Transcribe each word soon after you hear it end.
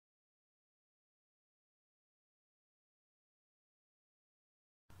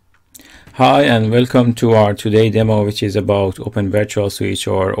Hi and welcome to our today demo, which is about Open Virtual Switch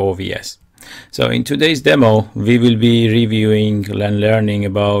or OVS. So in today's demo we will be reviewing and learning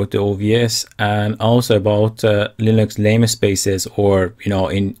about the OVS and also about Linux namespaces, or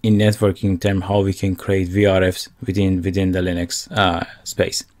in networking term, how we can create VRFs within the Linux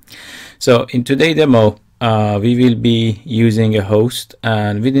space. So in today's demo we will be using a host,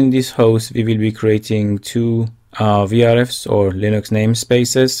 and within this host we will be creating two VRFs or Linux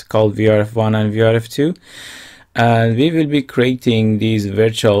namespaces called VRF1 and VRF2, and we will be creating these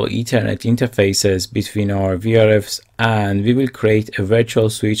virtual Ethernet interfaces between our VRFs, and we will create a virtual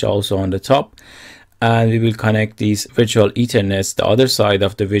switch also on the top, and we will connect these virtual Ethernets, the other side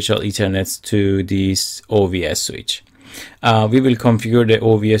of the virtual Ethernets, to this OVS switch. We will configure the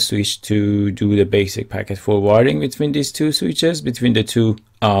OVS switch to do the basic packet forwarding between these two switches, between the two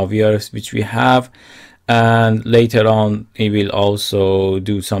VRFs which we have. And later on, we will also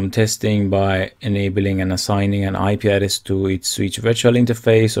do some testing by enabling and assigning an IP address to its switch virtual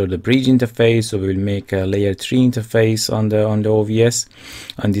interface or the bridge interface. So we'll make a layer 3 interface on the OVS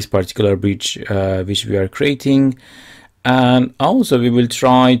on this particular bridge which we are creating. And also we will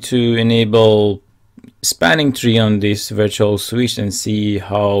try to enable spanning tree on this virtual switch and see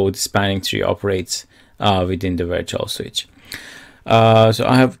how the spanning tree operates within the virtual switch. So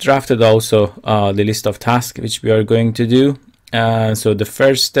I have drafted also the list of tasks which we are going to do. So the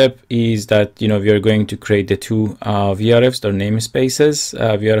first step is that we are going to create the two VRFs or namespaces,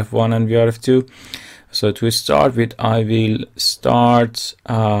 VRF1 and VRF2. So to start with, I will start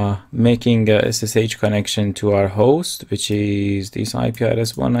making a SSH connection to our host, which is this IP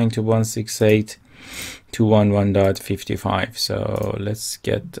address 192.168.211.55. So let's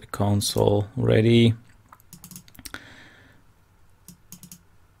get the console ready.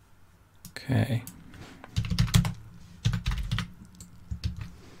 Okay.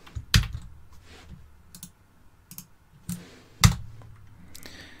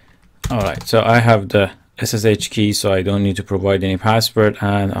 All right, so I have the SSH key, so I don't need to provide any password,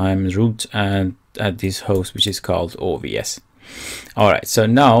 and I'm root and at this host which is called OVS. All right, so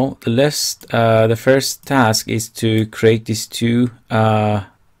now the first task is to create these two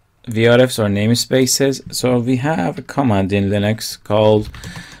VRFs or namespaces. So we have a command in Linux called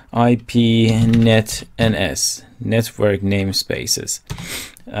ipnetns, network namespaces.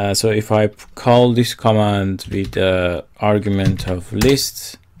 So if I call this command with the argument of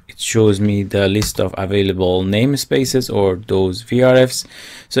list, it shows me the list of available namespaces or those VRFs.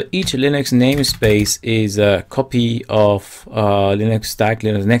 So each Linux namespace is a copy of Linux stack,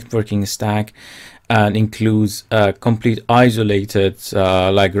 Linux networking stack, and includes a complete isolated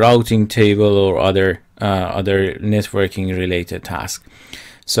like routing table or other networking related task.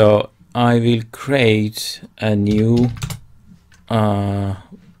 So I will create a new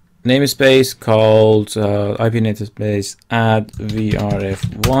namespace called IP namespace add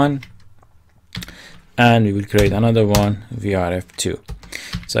VRF1, and we will create another one, VRF2.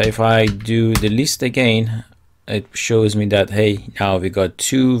 So if I do the list again, it shows me that, hey, now we got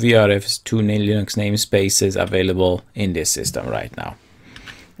two VRFs, two Linux namespaces available in this system right now.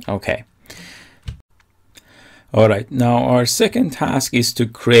 Okay. All right, now our second task is to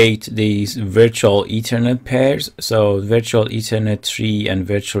create these virtual Ethernet pairs. So virtual Ethernet 3 and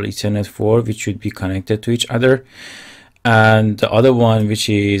virtual Ethernet 4, which should be connected to each other. And the other one, which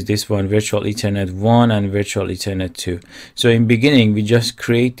is this one, virtual Ethernet 1 and virtual Ethernet 2. So in beginning, we just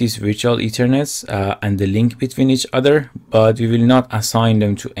create these virtual Ethernets and the link between each other, but we will not assign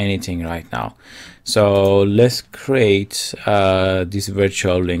them to anything right now. So let's create this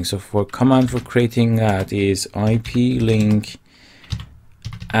virtual link. So for command for creating that is IP link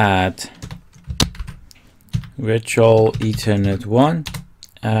add virtual Ethernet 1,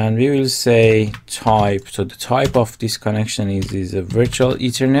 and we will say type. So the type of this connection is a virtual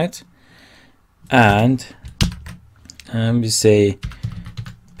Ethernet, and we say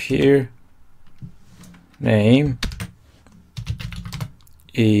peer name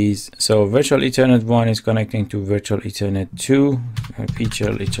is, so virtual Ethernet 1 is connecting to virtual Ethernet 2,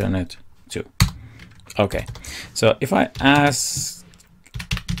 virtual Ethernet 2. Okay, so if I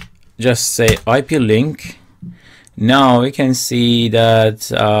just say IP link, now we can see that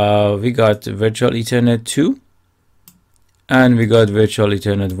we got virtual Ethernet 2 and we got virtual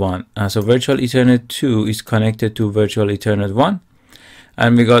Ethernet 1. So virtual Ethernet 2 is connected to virtual Ethernet 1,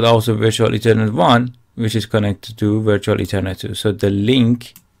 and we got also virtual Ethernet 1 which is connected to virtual Ethernet 2. So the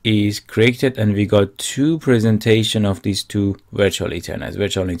link is created, and we got two presentation of these two virtual Ethernets,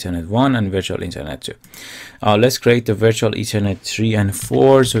 virtual Ethernet 1 and virtual Ethernet 2. Let's create the virtual Ethernet 3 and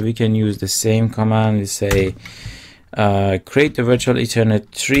 4. So we can use the same command. We say create the virtual Ethernet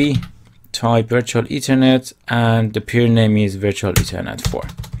 3 type virtual Ethernet, and the peer name is virtual Ethernet 4.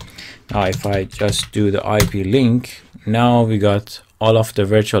 Now if I just do the IP link, now we got all of the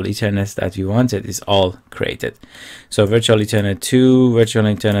virtual Ethernets that we wanted is all created. So virtual Ethernet 2, virtual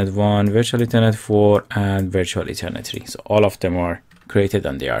Ethernet 1, virtual Ethernet 4, and virtual Ethernet 3. So all of them are created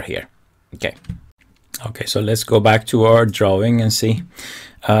and they are here. Okay, so let's go back to our drawing and see.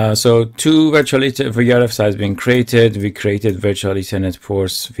 So two virtual VRFs has been created. We created virtual Ethernet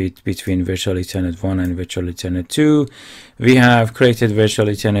ports between virtual Ethernet 1 and virtual Ethernet 2. We have created virtual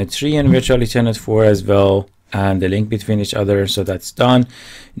Ethernet 3 and virtual Ethernet 4 as well, and the link between each other. So that's done.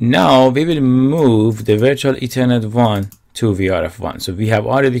 Now we will move the virtual Ethernet 1 to VRF1. So we have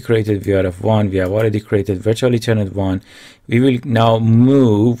already created VRF1. We have already created virtual Ethernet 1. We will now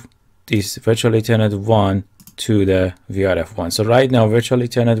move this virtual Ethernet 1 to the VRF1. So right now virtual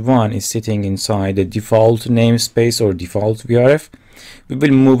Ethernet 1 is sitting inside the default namespace or default VRF. We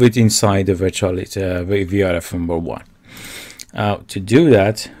will move it inside the virtual VRF number 1. To do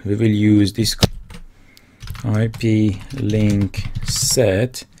that, we will use this IP link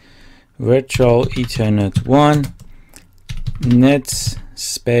set virtual Ethernet 1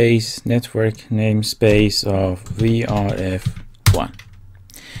 network namespace of VRF1.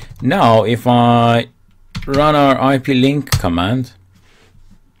 Now if I run our IP link command,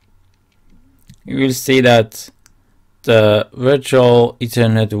 you will see that the virtual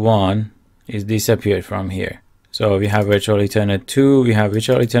Ethernet 1 is disappeared from here. So we have virtual Ethernet 2, we have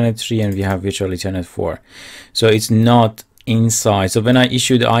virtual Ethernet 3, and we have virtual Ethernet 4. So it's not inside. So when I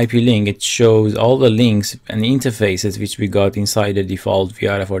issue the IP link, it shows all the links and interfaces which we got inside the default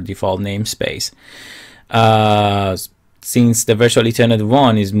VRF or default namespace. Since the virtual Ethernet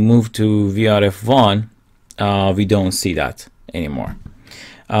 1 is moved to VRF1, we don't see that anymore.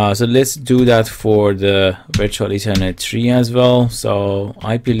 So let's do that for the virtual Ethernet 3 as well. So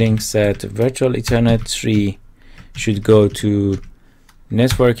IP link set virtual Ethernet 3 should go to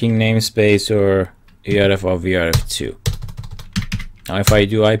networking namespace or VRF or VRF2. Now if I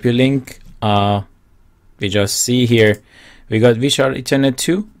do IP link, we just see here we got virtual Ethernet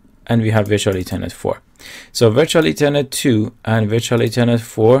 2 and we have virtual Ethernet 4. So virtual Ethernet 2 and virtual Ethernet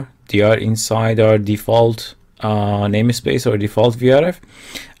 4, they are inside our default namespace or default VRF,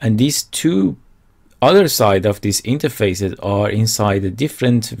 and these two other side of these interfaces are inside a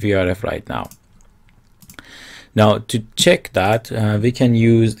different VRF right now. Now to check that, we can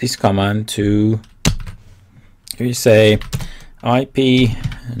use this command to we say IP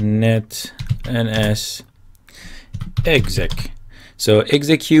net ns exec. So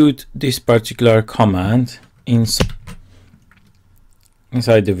execute this particular command inside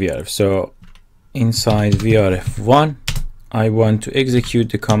the VRF. So inside VRF1, I want to execute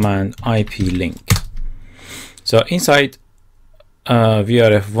the command IP link. So inside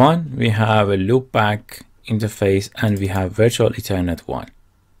VRF1, we have a loopback interface and we have virtual Ethernet 1.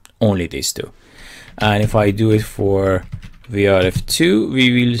 Only these two. And if I do it for VRF2,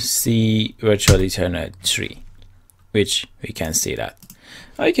 we will see virtual Ethernet 3, which we can see that.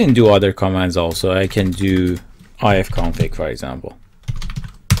 I can do other commands also. I can do ifconfig, for example,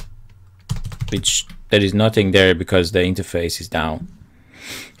 which there is nothing there because the interface is down.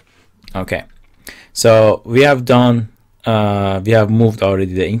 Okay, so we have done, we have moved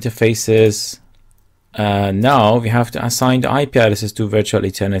already the interfaces. Now we have to assign the IP addresses to virtual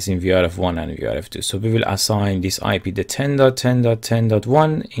Ethernets in VRF1 and VRF2. So we will assign this IP, the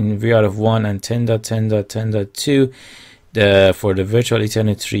 10.10.10.1 in VRF1 and 10.10.10.2 for the virtual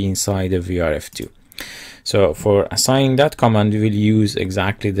Ethernet 3 inside the VRF2. So for assigning that command, we will use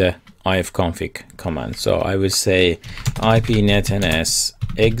exactly the ifconfig command. So I will say ipnetns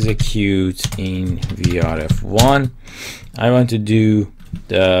execute in VRF1. I want to do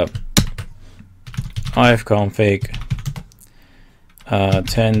the ifconfig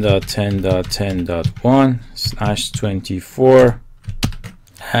 10.10.10.1/24,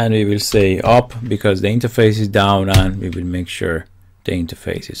 and we will say up because the interface is down, and we will make sure the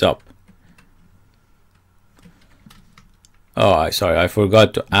interface is up. Oh, sorry, I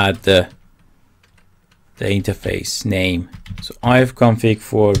forgot to add the interface name. So ifconfig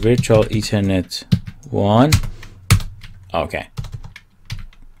for virtual Ethernet 1. Okay.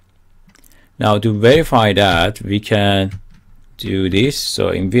 Now to verify that, we can do this. So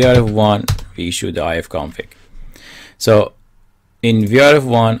in VRF1, we issue the ifconfig. So in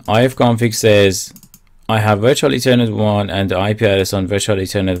VRF1, ifconfig says I have virtual Ethernet 1 and the IP address on virtual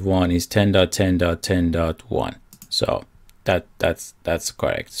Ethernet 1 is 10.10.10.1. So that's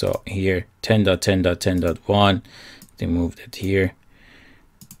correct. So here 10.10.10.1, they moved it here.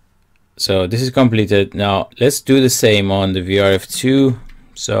 So this is completed. Now let's do the same on the VRF2.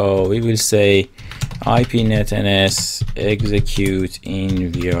 So we will say ipnetns execute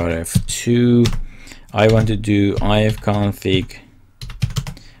in VRF2. I want to do ifconfig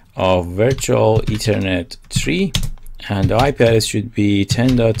of virtual Ethernet 3, and the IP address should be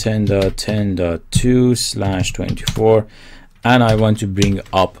 10.10.10.2/24, and I want to bring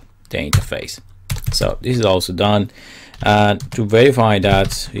up the interface. So this is also done. And to verify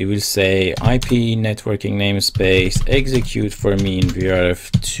that, we will say IP networking namespace execute for me in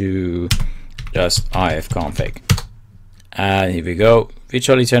VRF2 just ifconfig. And here we go,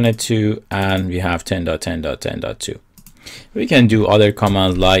 virtual Ethernet 2, and we have 10.10.10.2. We can do other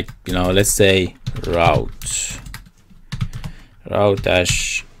commands like, let's say route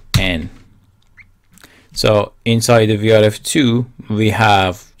 -n. So inside the VRF2 we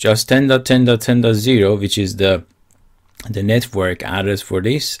have just 10.10.10.0, which is the network address for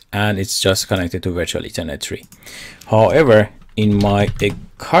this, and it's just connected to virtual Ethernet 3. However, in my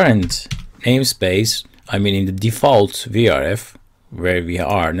current namespace, I mean in the default VRF where we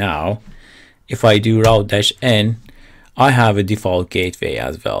are now, if I do route-n, I have a default gateway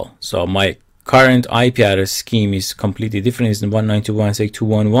as well. So my current IP address scheme is completely different. It's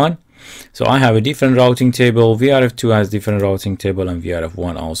 192.168.2.1.1. So I have a different routing table. VRF2 has different routing table, and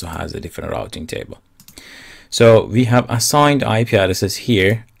VRF1 also has a different routing table. So we have assigned IP addresses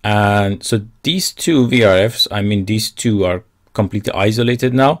here, and so these two VRFs, I mean these two are completely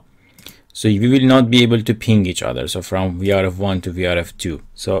isolated now. So we will not be able to ping each other. So from VRF1 to VRF2.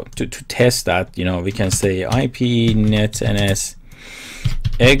 So to test that, we can say ipnetns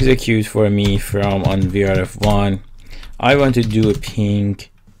execute for me from on VRF1. I want to do a ping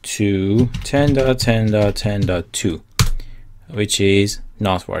to 10.10.10.2, which is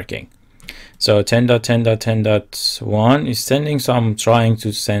not working. So 10.10.10.1 is trying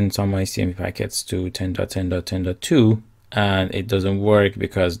to send some ICMP packets to 10.10.10.2, and it doesn't work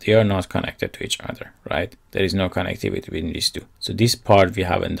because they are not connected to each other, right? There is no connectivity between these two. So this part we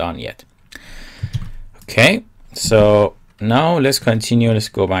haven't done yet. Okay, so now let's continue. Let's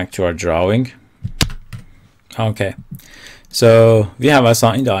go back to our drawing. Okay, so we have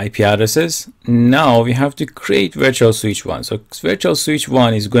assigned the IP addresses. Now we have to create virtual switch 1. So virtual switch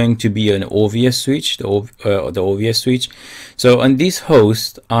 1 is going to be an OVS switch, the OVS switch. So on this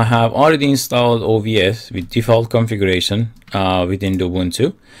host, I have already installed OVS with default configuration within the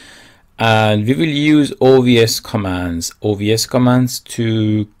Ubuntu. And we will use OVS commands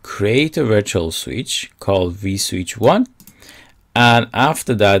to create a virtual switch called vSwitch1. And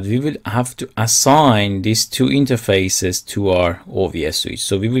after that, we will have to assign these two interfaces to our OVS switch.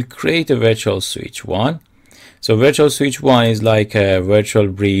 So we will create a virtual switch 1. So virtual switch 1 is like a virtual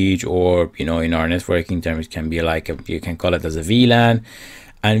bridge, or in our networking terms, it can be like you can call it as a VLAN.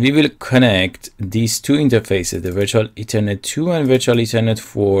 And we will connect these two interfaces, the virtual Ethernet 2 and virtual Ethernet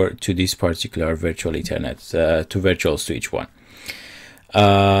 4, to this particular virtual Ethernet to virtual switch 1.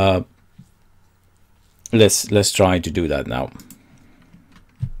 Let's try to do that now.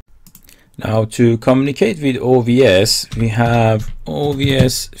 Now to communicate with OVS, we have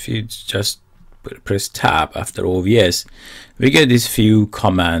OVS. If you just press tab after OVS, we get these few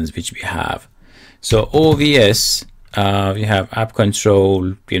commands which we have. So OVS, we have app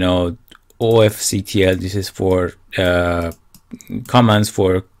control, OFCTL. This is for commands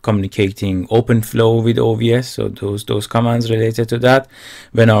for communicating open flow with OVS. So those commands related to that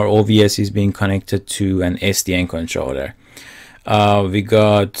when our OVS is being connected to an SDN controller. We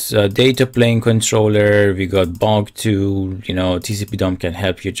got data plane controller, we got bug tool, TCP dump can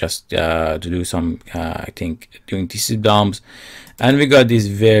help you just to do some doing TCP dumps, and we got this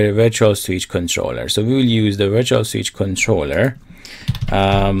virtual switch controller. So we will use the virtual switch controller.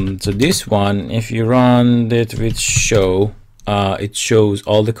 So this one, if you run it with show, it shows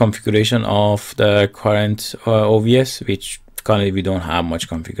all the configuration of the current OVS, which currently we don't have much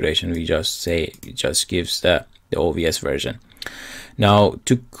configuration. We just say it just gives the OVS version. Now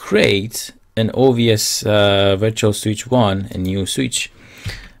to create an OVS virtual switch 1, a new switch,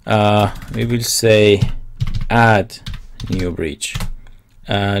 we will say add new bridge,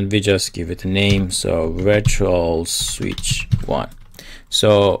 and we just give it a name. So virtual switch 1.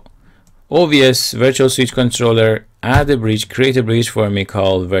 So OVS virtual switch controller, add a bridge, create a bridge for me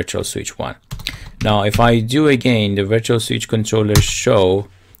called virtual switch 1. Now if I do again the virtual switch controller show,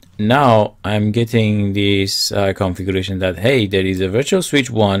 now I'm getting this configuration that, hey, there is a virtual switch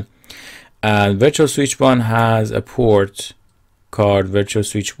 1, and virtual switch 1 has a port called virtual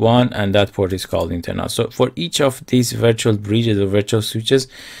switch 1, and that port is called internal. So for each of these virtual bridges or virtual switches,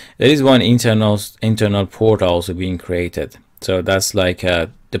 there is one internal port also being created. So that's like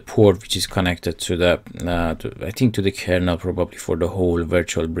the port which is connected to the I think to the kernel, probably for the whole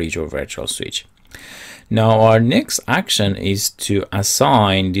virtual bridge or virtual switch. Now our next action is to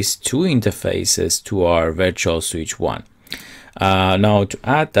assign these two interfaces to our virtual switch 1. Now to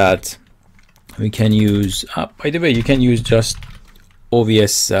add that, we can use by the way, you can use just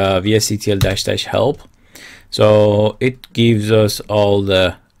OVS vsctl-help. So it gives us all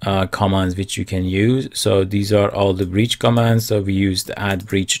the commands which you can use. So these are all the bridge commands. So we use the add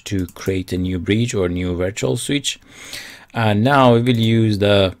bridge to create a new bridge or new virtual switch, and now we will use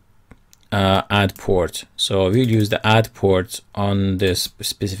the add port. So we'll use the add port on this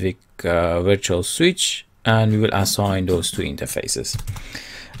specific virtual switch, and we will assign those two interfaces.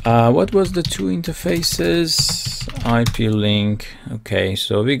 What was the two interfaces? IP link. Okay,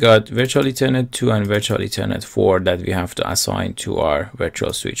 so we got virtual Ethernet 2 and virtual Ethernet 4 that we have to assign to our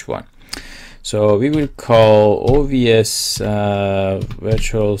virtual switch 1. So we will call OVS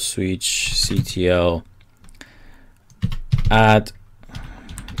virtual switch CTL add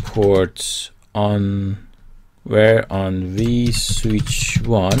ports on V switch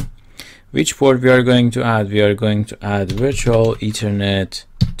 1. Which port we are going to add? We are going to add virtual Ethernet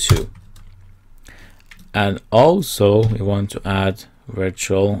 2, and also we want to add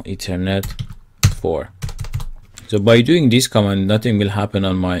virtual Ethernet 4. So by doing this command, nothing will happen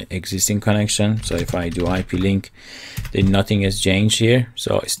on my existing connection. So if I do IP link, then nothing has changed here.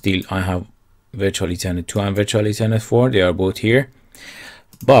 So still I have virtual Ethernet 2 and virtual Ethernet 4. They are both here.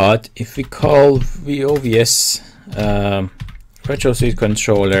 But if we call VOVS virtual switch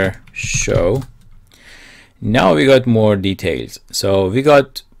controller show, now we got more details. So we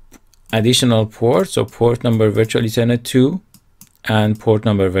got additional ports, so port number virtual Ethernet 2 and port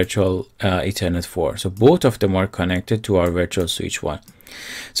number virtual Ethernet 4. So both of them are connected to our virtual switch 1.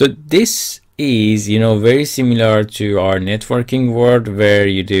 So this is, very similar to our networking world, where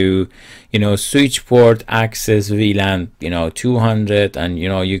you do, switch port access VLAN, 200, and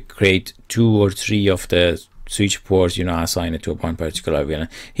you create 2 or 3 of the switch ports, assign it to one particular VLAN.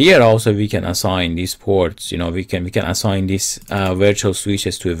 Here also we can assign these ports, we can assign these virtual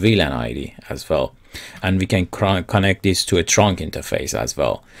switches to a VLAN ID as well, and we can connect this to a trunk interface as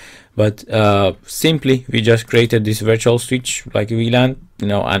well. But simply we just created this virtual switch like a VLAN,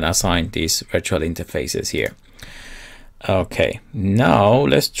 and assigned these virtual interfaces here. Okay, now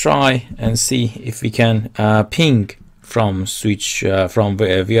let's try and see if we can ping from switch from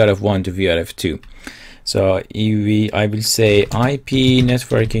VRF1 to VRF2. So I will say IP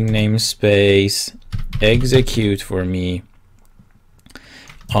networking namespace execute for me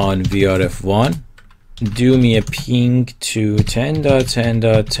on VRF1. Do me a ping to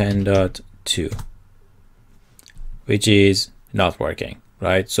 10.10.10.2, which is not working,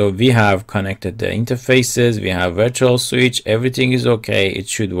 right? So we have connected the interfaces, we have virtual switch, everything is okay, it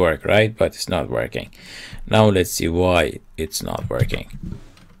should work, right? But it's not working. Now let's see why it's not working.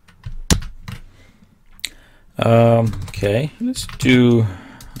 Okay, let's do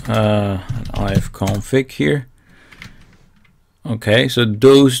an ifconfig here. Okay, so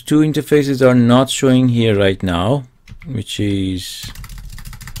those two interfaces are not showing here right now, which is,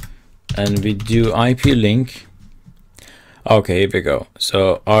 and we do IP link. Okay, here we go.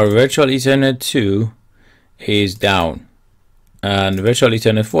 So our virtual Ethernet 2 is down, and virtual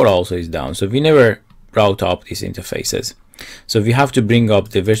Ethernet 4 also is down. So we never route up these interfaces. So we have to bring up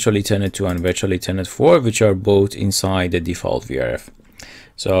the virtual Ethernet 2 and virtual Ethernet 4, which are both inside the default VRF.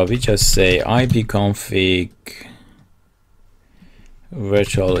 So we just say ipconfig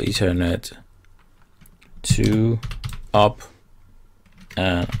virtual Ethernet 2 up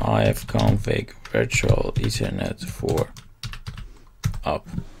and ifconfig virtual Ethernet 4 up.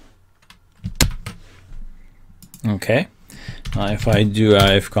 Okay, now if I do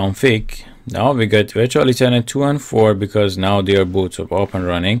ifconfig, now we get virtual Ethernet 2 and 4 because now they are both up and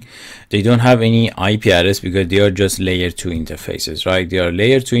running. They don't have any IP address because they are just layer 2 interfaces, right? They are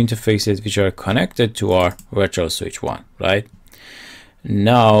layer 2 interfaces which are connected to our virtual switch 1, right?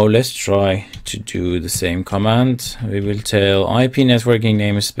 Now let's try to do the same command. We will tell IP networking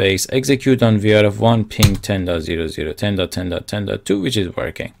namespace execute on VRF1 ping 10.00 10.10.10.2, which is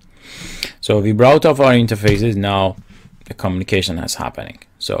working. So we brought up our interfaces. Now the communication is happening.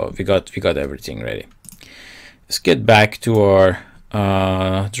 So we got everything ready. Let's get back to our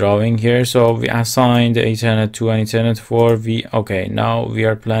drawing here. So we assigned the Ethernet 2 and Ethernet 4. Okay, now we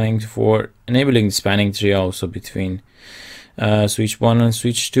are planning for enabling the spanning tree also between switch 1 and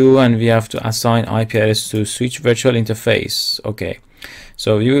switch 2, and we have to assign IP address to switch virtual interface. Okay,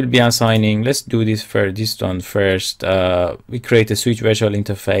 so we will be assigning, let's do this for this one first. We create a switch virtual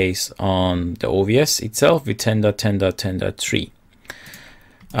interface on the OVS itself with 10.10.10.3.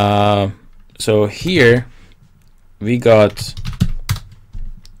 So here we got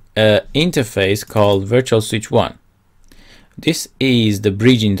an interface called virtual switch 1. This is the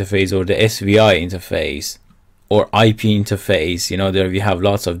bridge interface or the SVI interface or IP interface. You know, there we have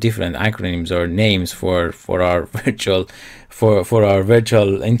lots of different acronyms or names for our virtual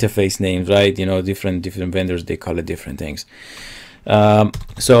interface names, right? You know, different vendors, they call it different things.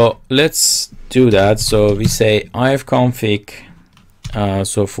 So let's do that. So we say ifconfig.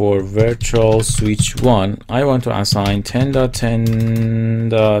 So for virtual switch 1, I want to assign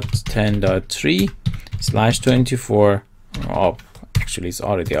 10.10.10.3/24 up. Actually, it's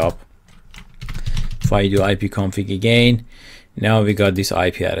already up. If I do ipconfig again, now we got this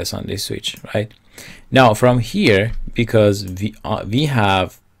IP address on this switch, right? Now from here, because we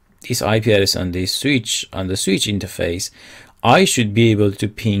have this IP address on this switch, on the switch interface, I should be able to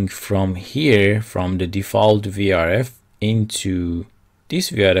ping from here, from the default VRF into this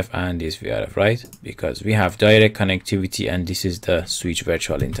VRF and this VRF, right? Because we have direct connectivity and this is the switch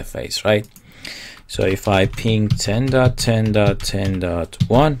virtual interface, right? So if I ping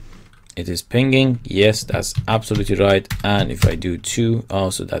 10.10.10.1, it is pinging. Yes, that's absolutely right. And if I do 2,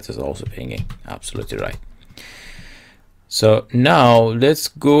 also that is also pinging. Absolutely right. So now let's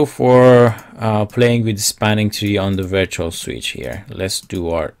go for playing with the spanning tree on the virtual switch here. Let's do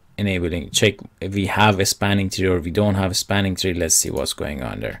our enabling, check if we have a spanning tree or we don't have a spanning tree. Let's see what's going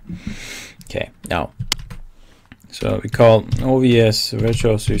on there. Okay, now, so we call OVS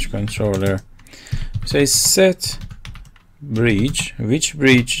virtual switch controller. Say set bridge, which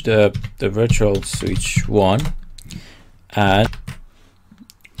bridge the virtual switch 1, and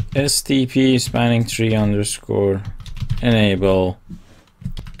stp spanning tree underscore enable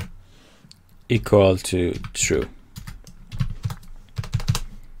equal to true.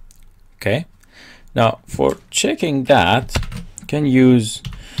 Okay, now for checking that, you can use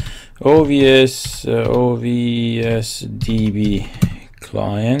OVS DB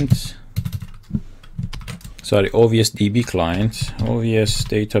client. Sorry, OVS DB client, OVS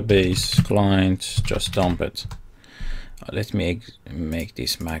database client, just dump it. Let me make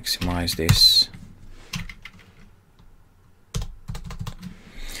this, maximize this.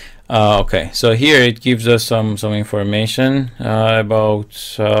 Okay, so here it gives us some information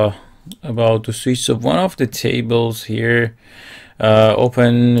about the switch. So one of the tables here,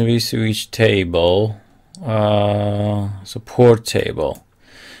 open vSwitch table, so port table.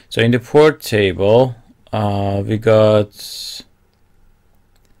 So in the port table, we got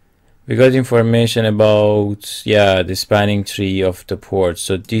information about, yeah, the spanning tree of the ports.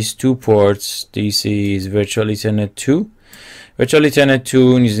 So these 2 ports, this is virtual Ethernet 2. Virtual Ethernet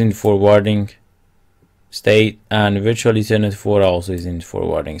 2 is in forwarding state, and virtual Ethernet 4 also is in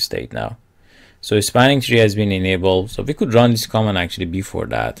forwarding state now. So spanning tree has been enabled. So we could run this command actually before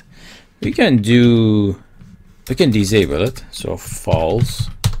that. We can disable it. So false.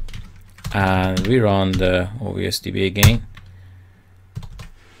 And we run the OVSDB again.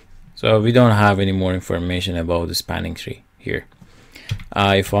 So we don't have any more information about the spanning tree here.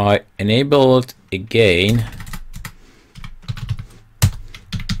 If I enable it again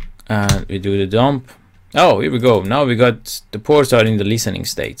and we do the dump, oh, here we go. Now we got the ports are in the listening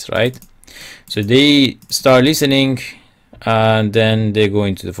states, right? So they start listening and then they go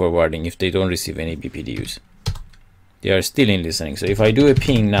into the forwarding if they don't receive any BPDUs. They are still in listening. So if I do a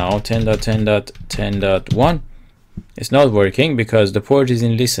ping now, 10.10.10.1, it's not working because the port is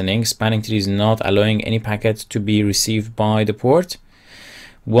in listening. Spanning tree is not allowing any packets to be received by the port.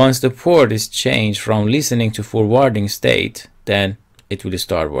 Once the port is changed from listening to forwarding state, then it will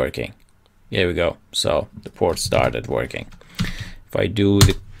start working. Here we go. So the port started working. If I do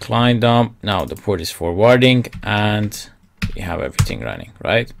the client dump, now the port is forwarding and we have everything running,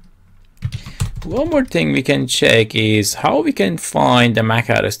 right? One more thing we can check is how we can find the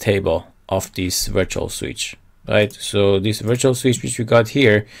MAC address table of this virtual switch, right? So this virtual switch which we got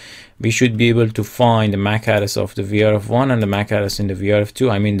here, we should be able to find the MAC address of the VRF1 and the MAC address in the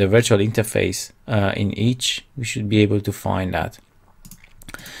VRF2. I mean the virtual interface in each, we should be able to find that.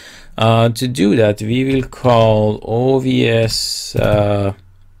 To do that, we will call OVS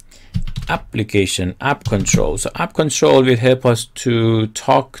application app control. So app control will help us to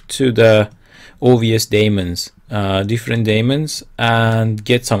talk to the OVS daemons, different daemons, and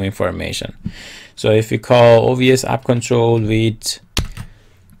get some information. So if we call OVS app control with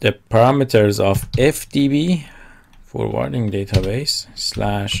the parameters of FDB, forwarding database,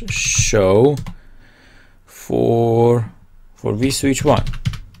 /show for vSwitch 1.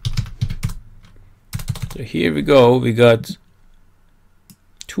 So here we go, we got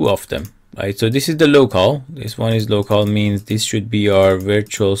 2 of them. right? So this is the local. This one is local, means this should be our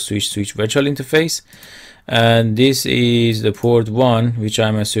virtual switch virtual interface, and this is the port 1, which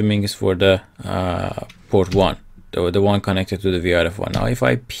I'm assuming is for the port 1, the one connected to the VRF1. Now if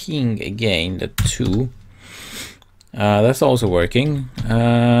I ping again the 2, that's also working,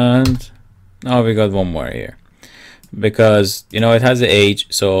 and now we got one more here, because you know it has the age.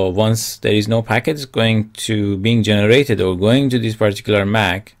 So once there is no packets being generated or going to this particular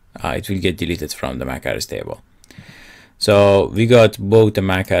MAC, it will get deleted from the MAC address table. So we got both the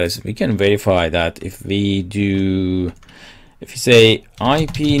MAC address. We can verify that if we say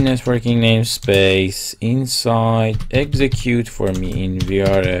IP networking namespace inside execute for me in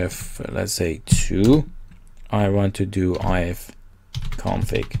VRF, let's say 2, I want to do if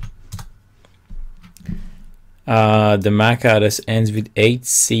config. The MAC address ends with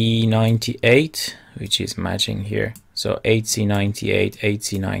 8C98, which is matching here. So 8C98,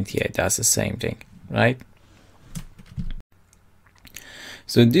 8C98, that's the same thing, right?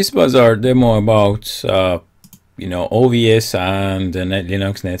 So this was our demo about you know, OVS and the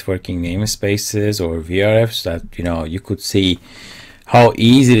Linux networking namespaces or VRFs, that you know you could see how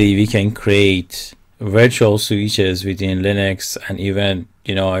easily we can create virtual switches within Linux, and even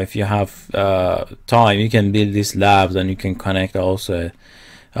you know if you have time, you can build these labs and you can connect also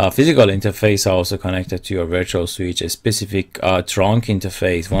a physical interface also connected to your virtual switch, a specific trunk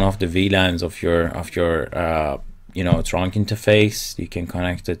interface, one of the VLANs of your you know trunk interface. You can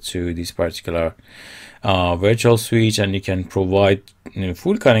connect it to this particular virtual switch, and you can provide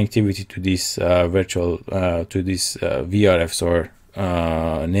full connectivity to this VRFs or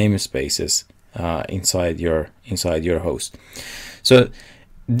namespaces inside your host. So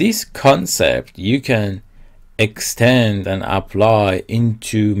this concept you can extend and apply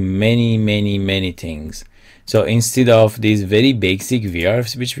into many things. So instead of these very basic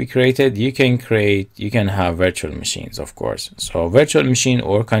VRFs which we created, you can have virtual machines, of course. So virtual machine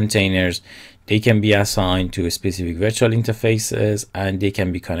or containers, they can be assigned to specific virtual interfaces, and they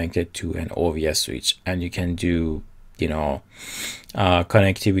can be connected to an OVS switch, and you can do you know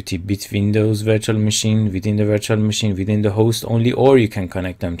connectivity between those virtual machine, within the virtual machine, within the host only, or you can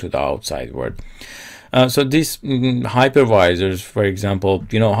connect them to the outside world. So these hypervisors, for example,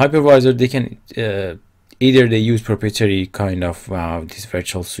 you know, hypervisor, they can either they use proprietary kind of this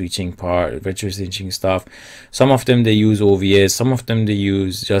virtual switching stuff. Some of them they use OVS, some of them they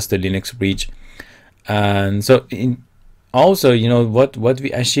use just the Linux bridge. And so also, you know, what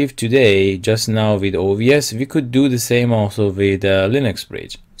we achieved today just now with OVS, we could do the same also with Linux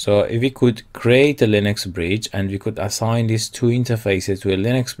bridge. So if we could create a Linux bridge and we could assign these two interfaces to a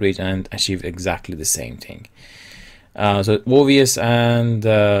Linux bridge and achieve exactly the same thing. So OVS and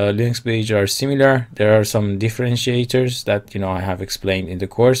Linux bridge are similar. There are some differentiators that, you know, I have explained in the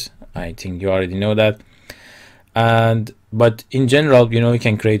course. I think you already know that. But in general, you know, you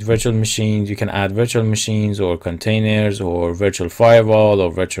can create virtual machines, you can add virtual machines or containers or virtual firewall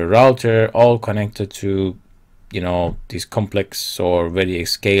or virtual router, all connected to, you know, this complex or very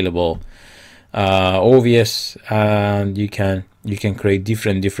scalable OVS, and you can create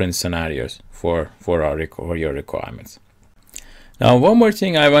different scenarios for your requirements. Now, one more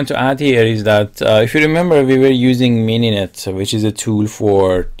thing I want to add here is that if you remember, we were using Mininet, which is a tool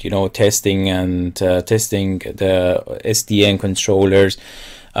for, you know, testing the SDN controllers.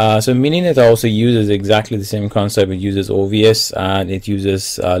 So Mininet also uses exactly the same concept. It uses OVS and it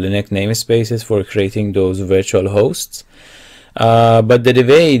uses Linux namespaces for creating those virtual hosts. But the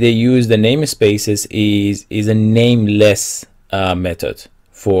way they use the namespaces is a nameless method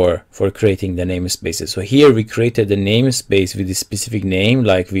for creating the namespaces. So here we created the namespace with a specific name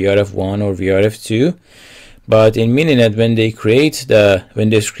like VRF1 or VRF2. But in Mininet, when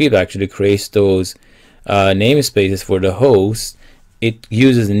the script actually creates those namespaces for the host, it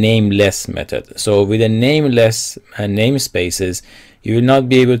uses a nameless method. So with a nameless namespaces, you will not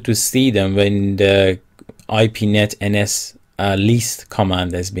be able to see them when the IPnet NS list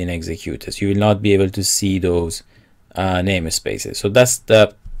command has been executed. You will not be able to see those namespaces. So that's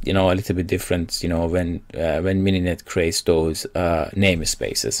the, you know, a little bit different, you know, when Mininet creates those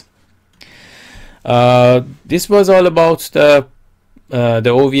namespaces. This was all about the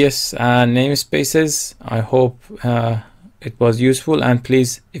OVS and namespaces. I hope it was useful, and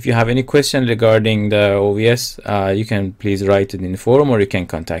please, if you have any question regarding the OVS, you can please write it in the forum or you can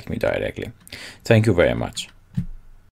contact me directly. Thank you very much.